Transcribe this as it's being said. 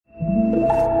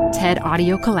TED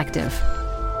Audio Collective.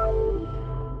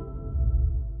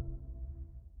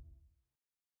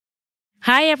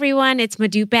 Hi, everyone. It's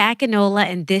Modupe Akinola,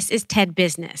 and this is TED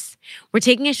Business. We're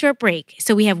taking a short break,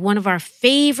 so we have one of our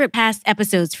favorite past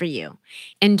episodes for you.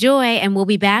 Enjoy, and we'll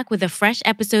be back with a fresh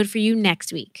episode for you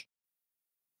next week.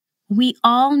 We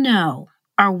all know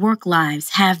our work lives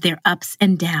have their ups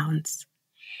and downs.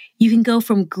 You can go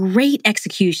from great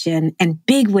execution and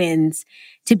big wins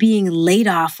to being laid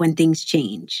off when things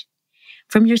change.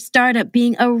 From your startup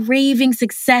being a raving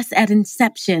success at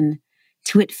inception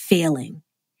to it failing.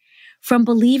 From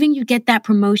believing you get that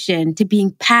promotion to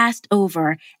being passed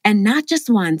over, and not just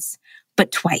once,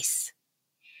 but twice.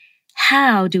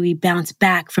 How do we bounce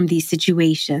back from these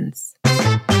situations?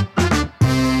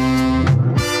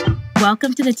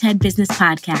 Welcome to the TED Business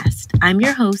Podcast. I'm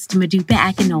your host, Modupe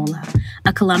Akinola,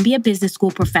 a Columbia Business School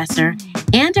professor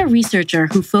and a researcher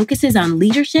who focuses on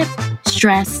leadership,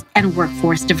 stress, and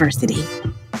workforce diversity.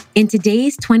 In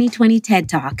today's 2020 TED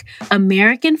Talk,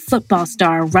 American football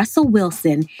star Russell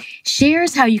Wilson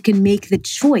shares how you can make the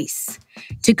choice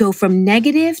to go from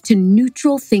negative to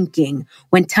neutral thinking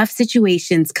when tough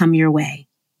situations come your way.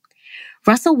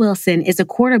 Russell Wilson is a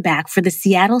quarterback for the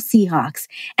Seattle Seahawks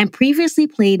and previously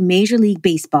played Major League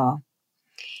Baseball.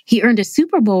 He earned a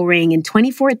Super Bowl ring in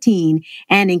 2014,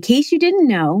 and in case you didn't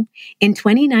know, in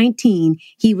 2019,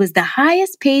 he was the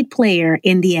highest paid player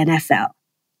in the NFL.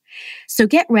 So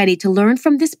get ready to learn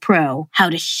from this pro how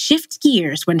to shift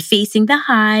gears when facing the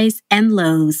highs and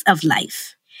lows of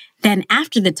life. Then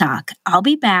after the talk, I'll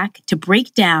be back to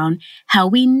break down how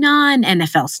we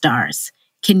non-NFL stars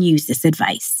can use this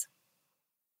advice.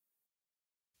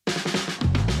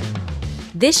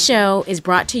 This show is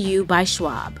brought to you by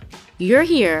Schwab. You're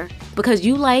here because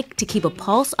you like to keep a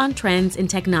pulse on trends in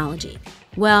technology.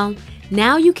 Well,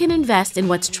 now you can invest in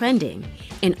what's trending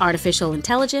in artificial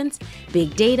intelligence,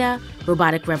 big data,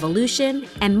 robotic revolution,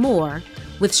 and more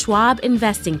with Schwab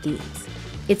Investing Themes.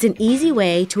 It's an easy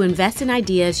way to invest in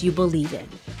ideas you believe in.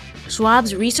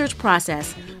 Schwab's research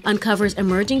process uncovers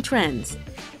emerging trends.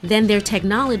 Then their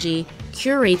technology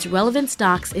curates relevant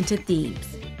stocks into themes.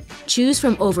 Choose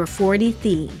from over 40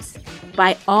 themes.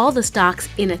 Buy all the stocks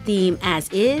in a theme as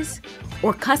is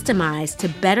or customize to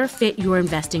better fit your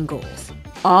investing goals.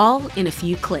 All in a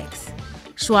few clicks.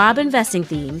 Schwab Investing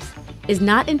Themes is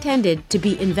not intended to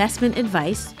be investment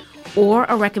advice or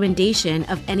a recommendation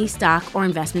of any stock or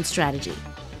investment strategy.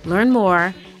 Learn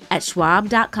more at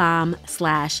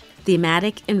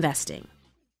schwab.com/thematic investing.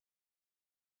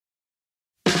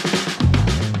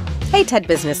 Hey, TED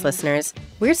Business listeners.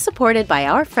 We're supported by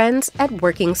our friends at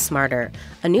Working Smarter,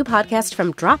 a new podcast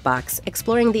from Dropbox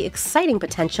exploring the exciting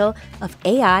potential of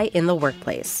AI in the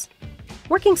workplace.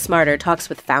 Working Smarter talks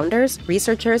with founders,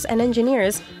 researchers, and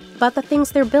engineers about the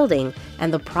things they're building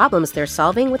and the problems they're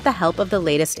solving with the help of the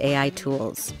latest AI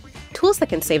tools. Tools that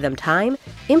can save them time,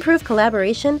 improve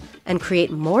collaboration, and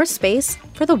create more space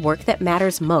for the work that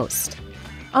matters most.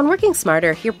 On Working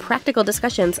Smarter, hear practical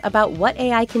discussions about what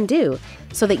AI can do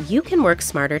so that you can work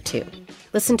smarter too.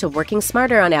 Listen to Working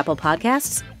Smarter on Apple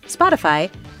Podcasts,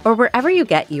 Spotify, or wherever you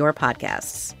get your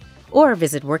podcasts. Or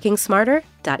visit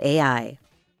workingsmarter.ai.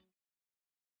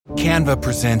 Canva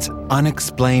presents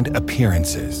Unexplained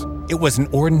Appearances. It was an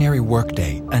ordinary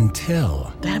workday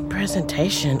until... that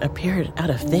presentation appeared out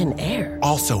of thin air.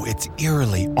 Also, it's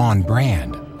eerily on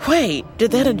brand. Wait,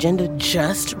 did that agenda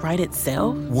just write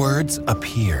itself? Words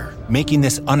appear, making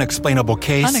this unexplainable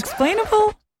case...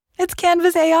 Unexplainable? It's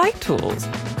Canva's AI tools.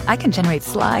 I can generate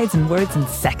slides and words in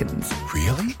seconds.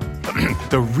 Really?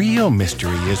 The real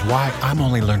mystery is why I'm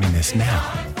only learning this now.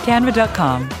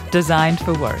 Canva.com, designed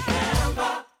for work.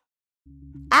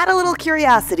 Add a little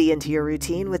curiosity into your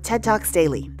routine with TED Talks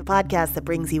Daily, the podcast that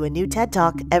brings you a new TED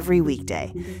Talk every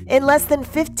weekday. In less than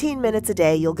 15 minutes a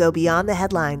day, you'll go beyond the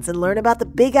headlines and learn about the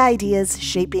big ideas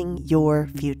shaping your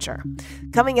future.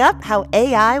 Coming up, how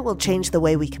AI will change the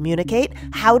way we communicate,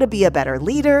 how to be a better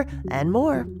leader, and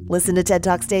more. Listen to TED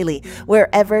Talks Daily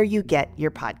wherever you get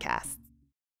your podcasts.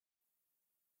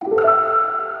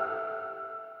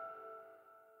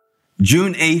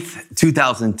 June 8th,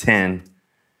 2010.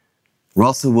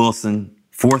 Russell Wilson,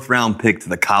 4th round pick to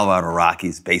the Colorado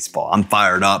Rockies baseball. I'm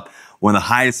fired up. One of the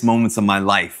highest moments of my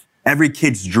life. Every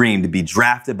kid's dream to be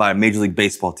drafted by a Major League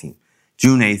Baseball team.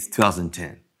 June 8th,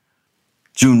 2010.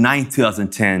 June 9th,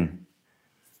 2010.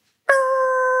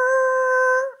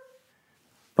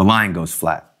 The line goes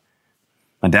flat.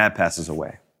 My dad passes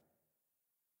away.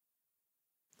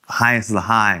 The highest of the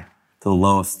high to the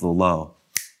lowest of the low.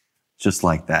 Just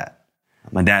like that.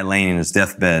 My dad laying in his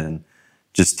deathbed and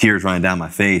just tears running down my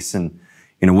face. And,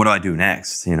 what do I do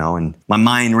next? And my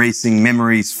mind racing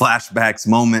memories, flashbacks,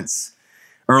 moments,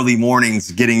 early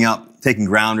mornings, getting up, taking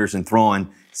grounders and throwing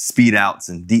speed outs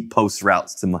and deep post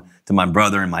routes to my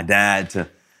brother and my dad, to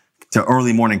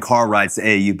early morning car rides to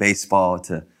AAU baseball,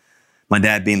 to my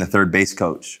dad being the third base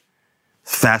coach.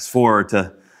 Fast forward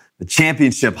to the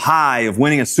championship high of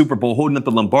winning a Super Bowl, holding up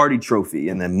the Lombardi trophy,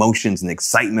 and the emotions and the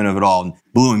excitement of it all, and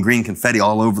blue and green confetti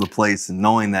all over the place, and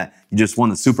knowing that you just won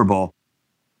the Super Bowl.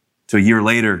 So a year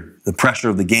later, the pressure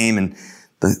of the game and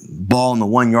the ball on the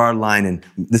 1 yard line, and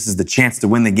this is the chance to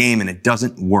win the game, and it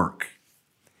doesn't work.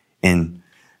 And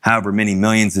however many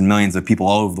millions and millions of people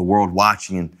all over the world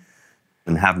watching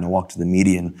and having to walk to the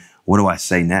media, and what do I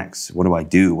say next? What do I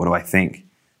do? What do I think?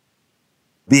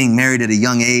 Being married at a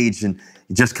young age and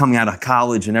just coming out of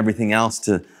college and everything else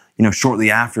to,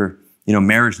 shortly after,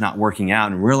 marriage not working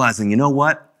out, and realizing,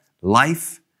 what?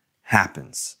 Life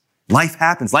happens. Life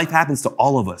happens. Life happens to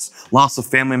all of us. Loss of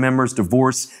family members,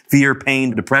 divorce, fear,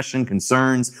 pain, depression,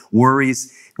 concerns,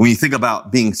 worries. When you think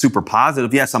about being super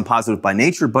positive, yes, I'm positive by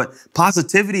nature, but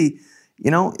positivity,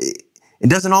 it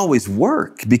doesn't always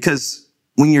work, because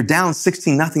when you're down 16-0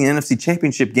 in the NFC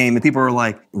Championship game and people are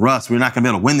like, Russ, we're not going to be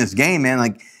able to win this game, man.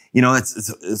 Like,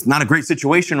 it's not a great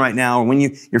situation right now. Or when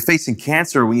you're facing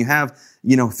cancer, when you have,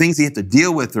 things you have to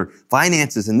deal with, or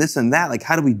finances and this and that, like,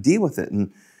 how do we deal with it?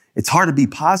 And it's hard to be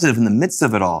positive in the midst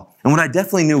of it all. And what I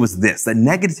definitely knew was this, that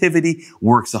negativity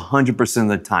works 100% of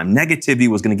the time. Negativity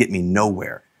was going to get me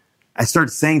nowhere. I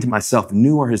started saying to myself,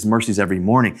 new are his mercies every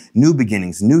morning, new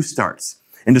beginnings, new starts.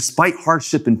 And despite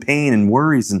hardship and pain and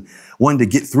worries and wanting to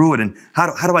get through it, and how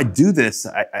do I do this?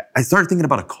 I started thinking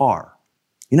about a car.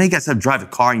 You guys have to drive a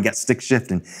car and you got stick shift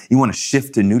and you want to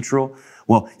shift to neutral.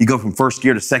 Well, you go from first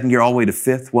gear to second gear all the way to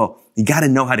fifth. Well, you got to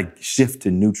know how to shift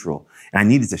to neutral. And I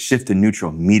needed to shift to neutral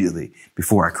immediately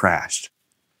before I crashed.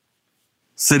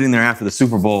 Sitting there after the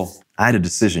Super Bowl, I had a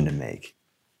decision to make.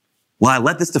 Will I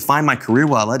let this define my career?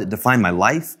 Will I let it define my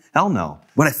life? Hell no.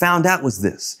 What I found out was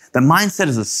this, that mindset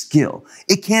is a skill.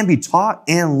 It can be taught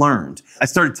and learned. I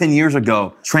started 10 years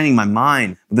ago training my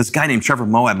mind with this guy named Trevor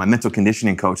Moab, my mental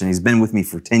conditioning coach, and he's been with me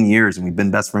for 10 years, and we've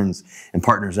been best friends and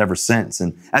partners ever since.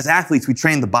 And as athletes, we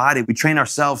train the body, we train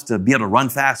ourselves to be able to run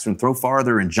faster and throw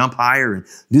farther and jump higher and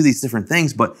do these different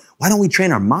things. But why don't we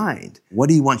train our mind? What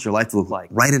do you want your life to look like?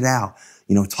 Write it out.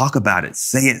 Talk about it.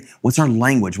 Say it. What's our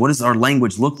language? What does our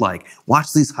language look like?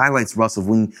 Watch these highlights, Russell,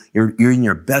 when you're in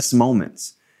your best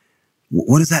moments.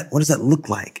 What does that look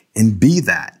like? And be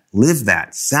that. Live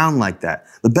that. Sound like that.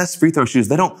 The best free throw shooters,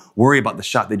 they don't worry about the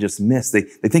shot they just missed. They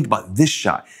think about this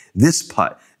shot, this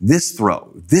putt, this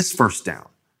throw, this first down.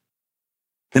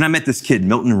 Then I met this kid,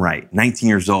 Milton Wright, 19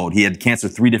 years old. He had cancer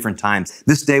 3 different times.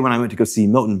 This day when I went to go see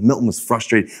Milton was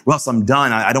frustrated. Russ, I'm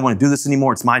done. I don't want to do this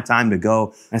anymore. It's my time to go.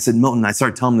 And I said, Milton, I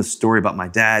started telling him this story about my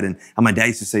dad and how my dad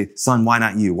used to say, son, why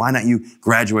not you? Why not you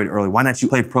graduate early? Why not you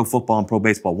play pro football and pro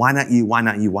baseball? Why not you? Why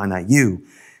not you? Why not you?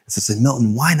 So I said,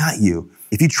 Milton, why not you?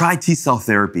 If you try T-cell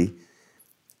therapy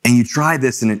and you try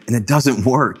this and it doesn't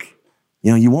work,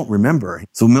 you won't remember.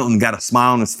 So Milton got a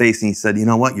smile on his face and he said, you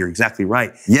know what? You're exactly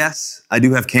right. Yes, I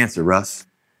do have cancer, Russ.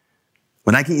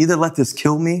 But I can either let this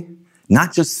kill me,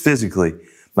 not just physically,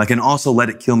 but I can also let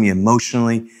it kill me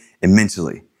emotionally and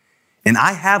mentally. And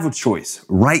I have a choice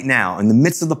right now in the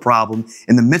midst of the problem,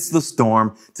 in the midst of the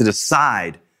storm, to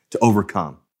decide to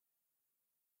overcome.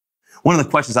 One of the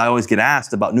questions I always get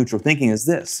asked about neutral thinking is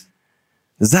this.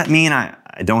 Does that mean I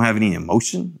don't have any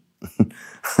emotion?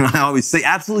 I always say,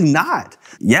 absolutely not.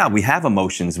 Yeah, we have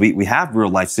emotions. We have real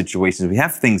life situations. We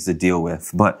have things to deal with.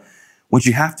 But what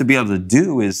you have to be able to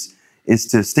do is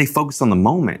to stay focused on the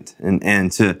moment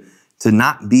and to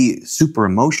not be super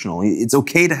emotional. It's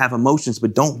okay to have emotions,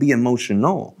 but don't be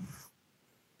emotional.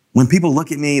 When people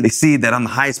look at me, they see that I'm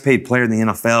the highest paid player in the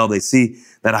NFL. They see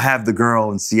that I have the girl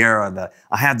and Sierra, that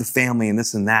I have the family and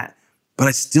this and that. But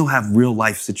I still have real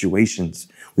life situations.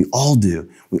 We all do.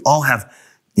 We all have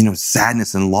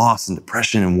sadness and loss and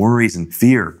depression and worries and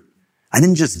fear. I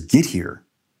didn't just get here.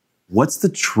 What's the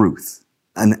truth?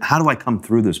 And how do I come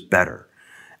through this better?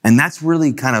 And that's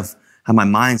really kind of how my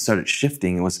mind started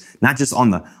shifting. It was not just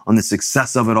on the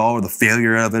success of it all or the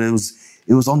failure of it. It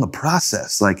was on the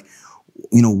process. Like,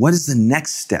 what is the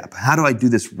next step? How do I do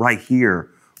this right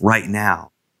here, right now?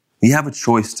 You have a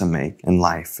choice to make in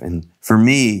life. And for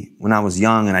me, when I was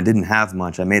young and I didn't have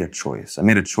much, I made a choice. I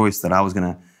made a choice that I was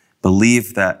going to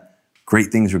believe that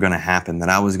great things were going to happen, that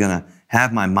I was going to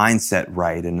have my mindset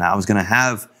right, and I was going to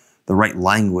have the right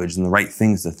language and the right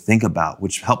things to think about,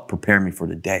 which helped prepare me for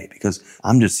today, because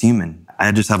I'm just human.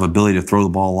 I just have ability to throw the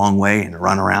ball a long way and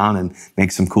run around and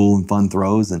make some cool and fun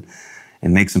throws and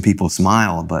make some people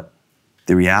smile. But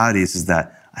the reality is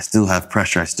that I still have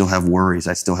pressure. I still have worries.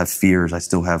 I still have fears. I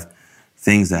still have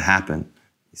things that happen.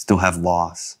 I still have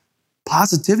loss.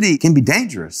 Positivity can be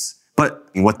dangerous, but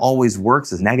what always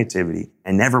works is negativity.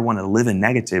 I never want to live in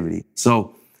negativity.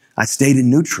 So I stayed in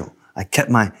neutral. I kept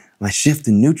my shift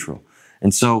in neutral.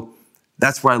 And so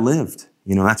that's where I lived.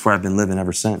 That's where I've been living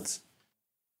ever since.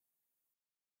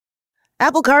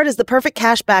 Apple Card is the perfect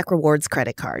cashback rewards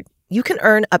credit card. You can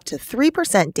earn up to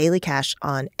 3% daily cash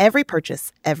on every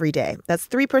purchase every day. That's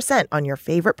 3% on your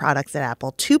favorite products at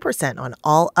Apple, 2% on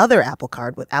all other Apple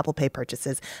Card with Apple Pay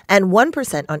purchases, and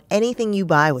 1% on anything you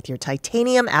buy with your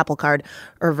titanium Apple Card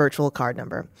or virtual card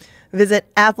number. Visit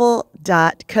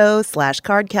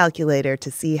apple.co/card calculator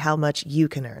to see how much you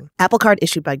can earn. Apple Card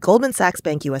issued by Goldman Sachs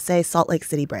Bank USA, Salt Lake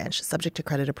City branch. Subject to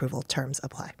credit approval. Terms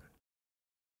apply.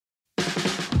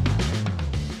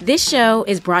 This show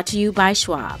is brought to you by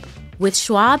Schwab. With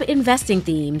Schwab investing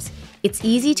themes, it's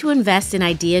easy to invest in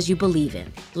ideas you believe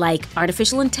in, like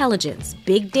artificial intelligence,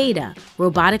 big data,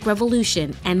 robotic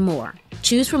revolution, and more.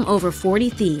 Choose from over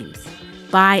 40 themes.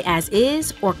 Buy as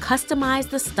is or customize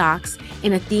the stocks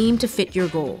in a theme to fit your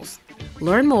goals.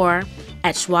 Learn more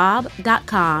at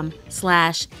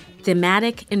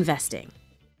schwab.com/thematic investing.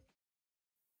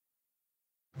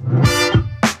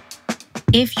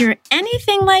 If you're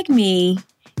anything like me,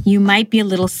 you might be a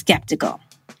little skeptical.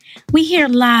 We hear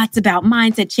lots about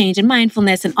mindset change and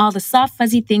mindfulness and all the soft,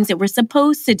 fuzzy things that we're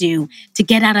supposed to do to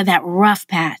get out of that rough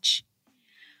patch.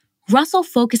 Russell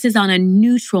focuses on a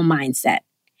neutral mindset,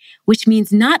 which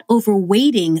means not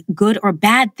overweighting good or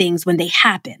bad things when they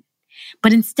happen,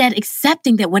 but instead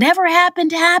accepting that whatever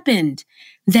happened, happened,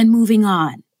 then moving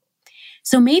on.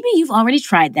 So maybe you've already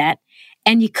tried that,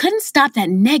 and you couldn't stop that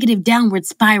negative downward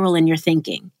spiral in your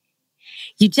thinking.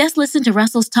 You just listened to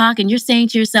Russell's talk and you're saying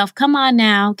to yourself, come on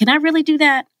now, can I really do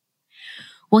that?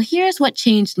 Well, here's what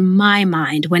changed my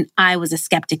mind when I was a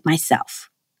skeptic myself.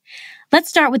 Let's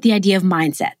start with the idea of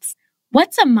mindsets.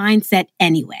 What's a mindset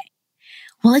anyway?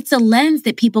 Well, it's a lens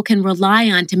that people can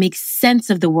rely on to make sense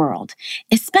of the world,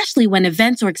 especially when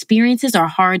events or experiences are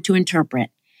hard to interpret.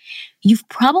 You've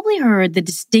probably heard the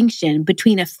distinction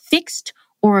between a fixed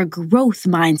or a growth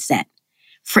mindset,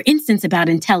 for instance, about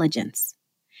intelligence.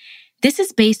 This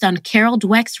is based on Carol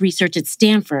Dweck's research at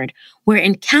Stanford, where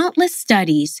in countless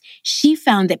studies, she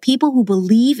found that people who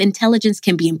believe intelligence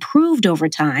can be improved over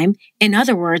time, in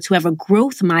other words, who have a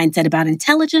growth mindset about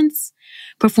intelligence,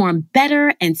 perform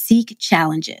better and seek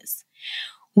challenges.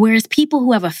 Whereas people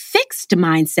who have a fixed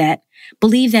mindset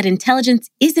believe that intelligence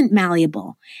isn't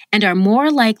malleable and are more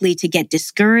likely to get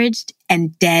discouraged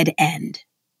and dead end.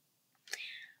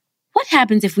 What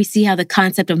happens if we see how the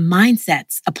concept of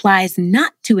mindsets applies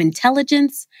not to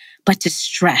intelligence, but to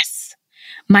stress?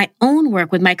 My own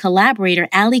work with my collaborator,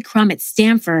 Ali Crum at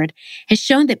Stanford, has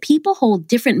shown that people hold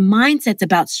different mindsets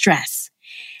about stress.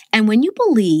 And when you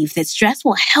believe that stress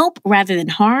will help rather than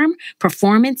harm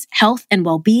performance, health, and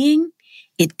well-being,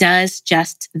 it does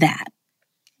just that.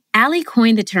 Ali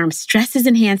coined the term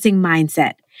stress-enhancing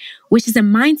mindset, which is a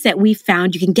mindset we've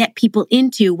found you can get people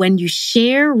into when you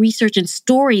share research and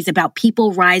stories about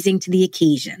people rising to the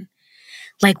occasion.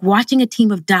 Like watching a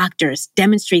team of doctors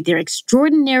demonstrate their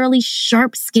extraordinarily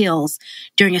sharp skills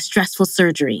during a stressful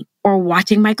surgery, or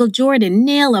watching Michael Jordan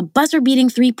nail a buzzer-beating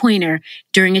three-pointer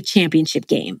during a championship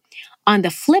game. On the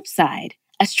flip side,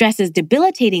 a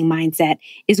stress-debilitating mindset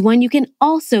is one you can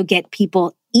also get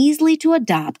people easily to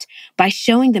adopt by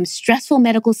showing them stressful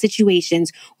medical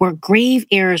situations where grave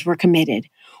errors were committed,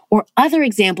 or other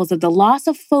examples of the loss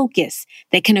of focus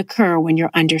that can occur when you're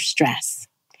under stress.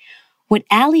 What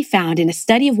Ali found in a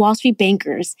study of Wall Street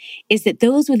bankers is that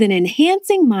those with an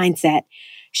enhancing mindset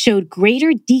showed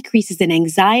greater decreases in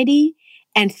anxiety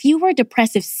and fewer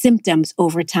depressive symptoms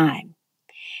over time.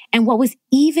 And what was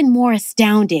even more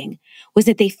astounding was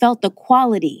that they felt the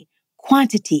quality,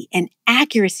 quantity, and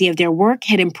accuracy of their work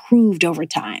had improved over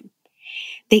time.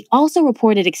 They also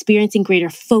reported experiencing greater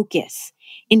focus,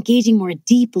 engaging more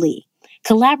deeply,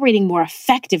 collaborating more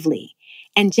effectively,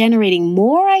 and generating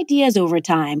more ideas over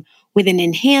time with an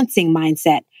enhancing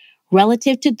mindset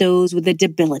relative to those with a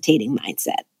debilitating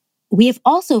mindset. We have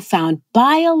also found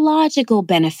biological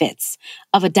benefits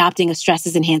of adopting a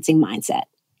stress-enhancing mindset.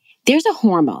 There's a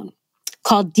hormone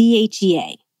called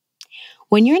DHEA.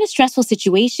 When you're in a stressful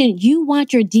situation, you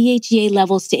want your DHEA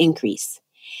levels to increase.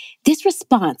 This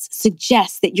response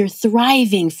suggests that you're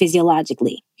thriving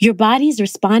physiologically. Your body is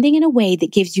responding in a way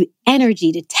that gives you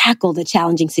energy to tackle the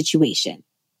challenging situation.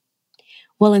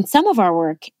 Well, in some of our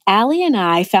work, Ali and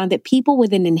I found that people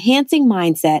with an enhancing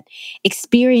mindset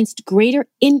experienced greater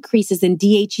increases in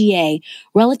DHEA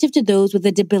relative to those with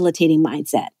a debilitating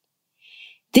mindset.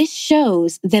 This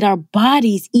shows that our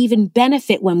bodies even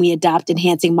benefit when we adopt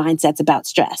enhancing mindsets about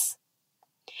stress.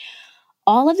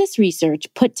 All of this research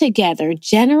put together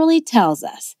generally tells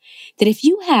us that if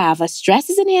you have a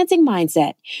stress-enhancing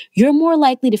mindset, you're more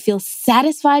likely to feel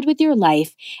satisfied with your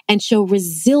life and show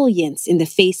resilience in the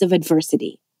face of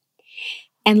adversity.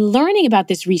 And learning about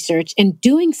this research and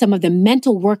doing some of the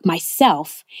mental work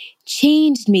myself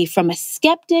changed me from a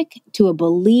skeptic to a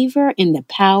believer in the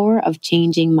power of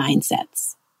changing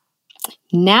mindsets.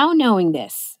 Now knowing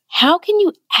this, how can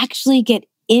you actually get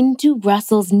into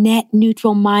Russell's net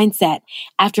neutral mindset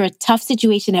after a tough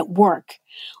situation at work,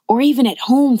 or even at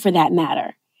home for that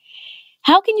matter?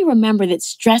 How can you remember that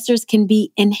stressors can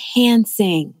be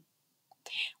enhancing?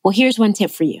 Well, here's one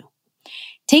tip for you.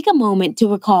 Take a moment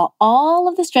to recall all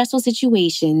of the stressful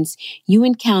situations you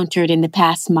encountered in the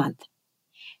past month.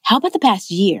 How about the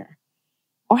past year?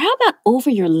 Or how about over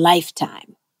your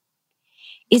lifetime?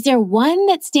 Is there one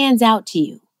that stands out to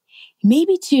you?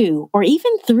 Maybe 2 or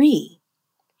even 3.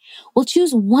 Well,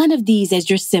 choose one of these as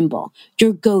your symbol,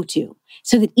 your go-to,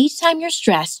 so that each time you're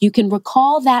stressed, you can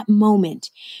recall that moment.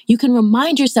 You can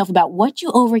remind yourself about what you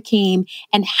overcame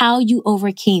and how you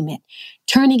overcame it,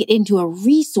 turning it into a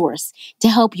resource to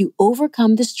help you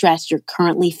overcome the stress you're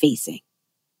currently facing.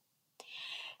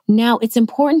 Now, it's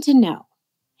important to know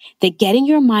that getting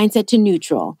your mindset to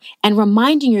neutral and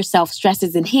reminding yourself stress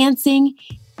is enhancing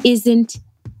isn't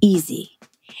easy.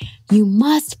 You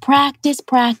must practice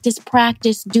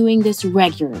doing this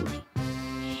regularly.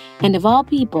 And of all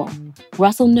people,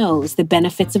 Russell knows the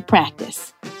benefits of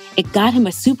practice. It got him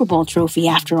a Super Bowl trophy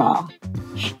after all.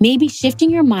 Maybe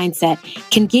shifting your mindset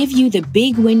can give you the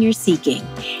big win you're seeking.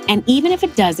 And even if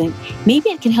it doesn't, maybe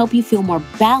it can help you feel more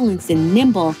balanced and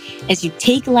nimble as you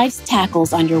take life's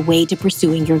tackles on your way to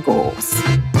pursuing your goals.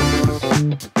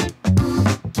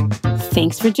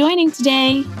 Thanks for joining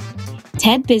today.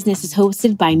 TED Business is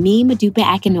hosted by me, Modupe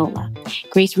Akinola.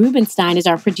 Grace Rubenstein is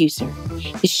our producer.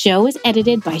 The show is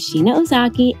edited by Sheena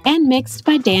Ozaki and mixed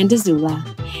by Dan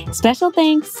Dzula. Special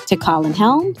thanks to Colin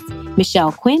Helms,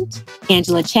 Michelle Quint,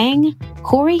 Angela Chang,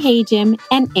 Corey Hajim,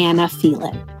 and Anna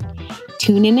Phelan.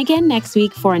 Tune in again next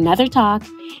week for another talk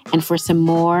and for some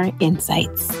more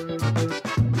insights.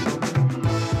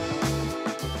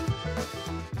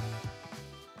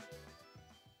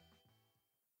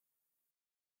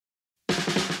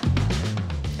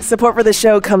 Support for the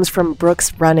show comes from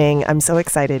Brooks Running. I'm so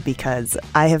excited because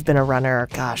I have been a runner,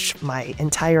 my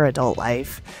entire adult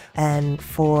life. And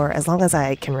for as long as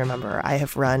I can remember, I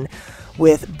have run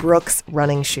with Brooks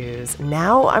running shoes.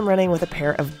 Now I'm running with a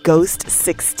pair of Ghost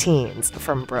 16s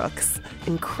from Brooks.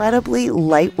 Incredibly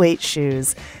lightweight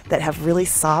shoes that have really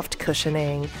soft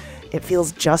cushioning. It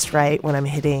feels just right when I'm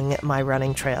hitting my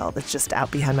running trail that's just out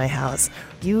behind my house.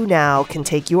 You now can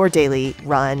take your daily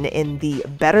run in the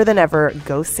better than ever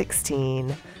Ghost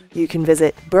 16. You can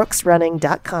visit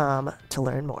brooksrunning.com to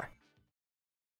learn more.